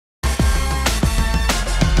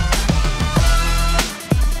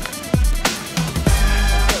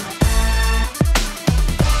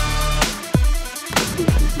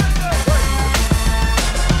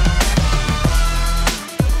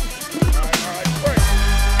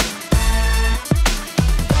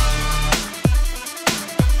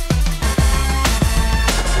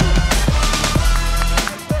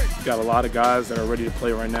a lot of guys that are ready to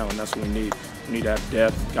play right now, and that's what we need. We need to have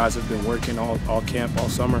depth. Guys have been working all camp, all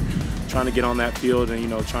summer, trying to get on that field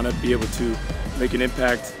and, trying to be able to make an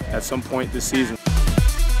impact at some point this season.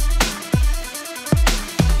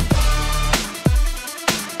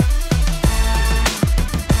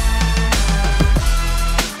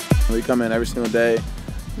 We come in every single day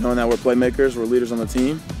knowing that we're playmakers, we're leaders on the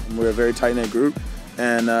team, and we're a very tight-knit group,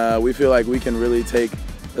 and we feel like we can really take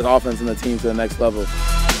the offense and the team to the next level.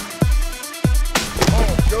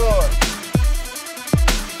 Oh, good.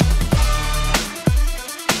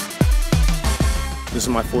 This is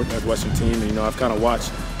my fourth Northwestern team, and I've kind of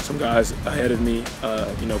watched some guys ahead of me,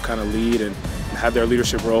 kind of lead and have their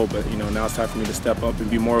leadership role. But now it's time for me to step up and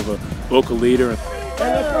be more of a vocal leader.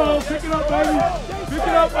 Hey, let's go! Pick it up, baby! Pick it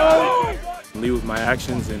up, baby! Lead with my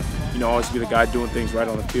actions, and always be the guy doing things right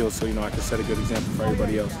on the field, so I can set a good example for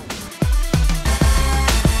everybody else.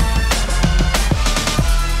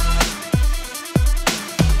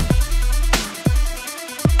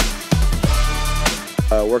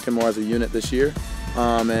 Working more as a unit this year,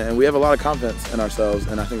 and we have a lot of confidence in ourselves,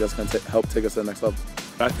 and I think that's going to help take us to the next level.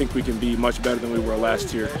 I think we can be much better than we were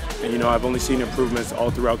last year, and I've only seen improvements all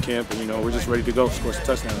throughout camp, and we're just ready to go, score some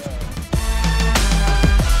touchdowns.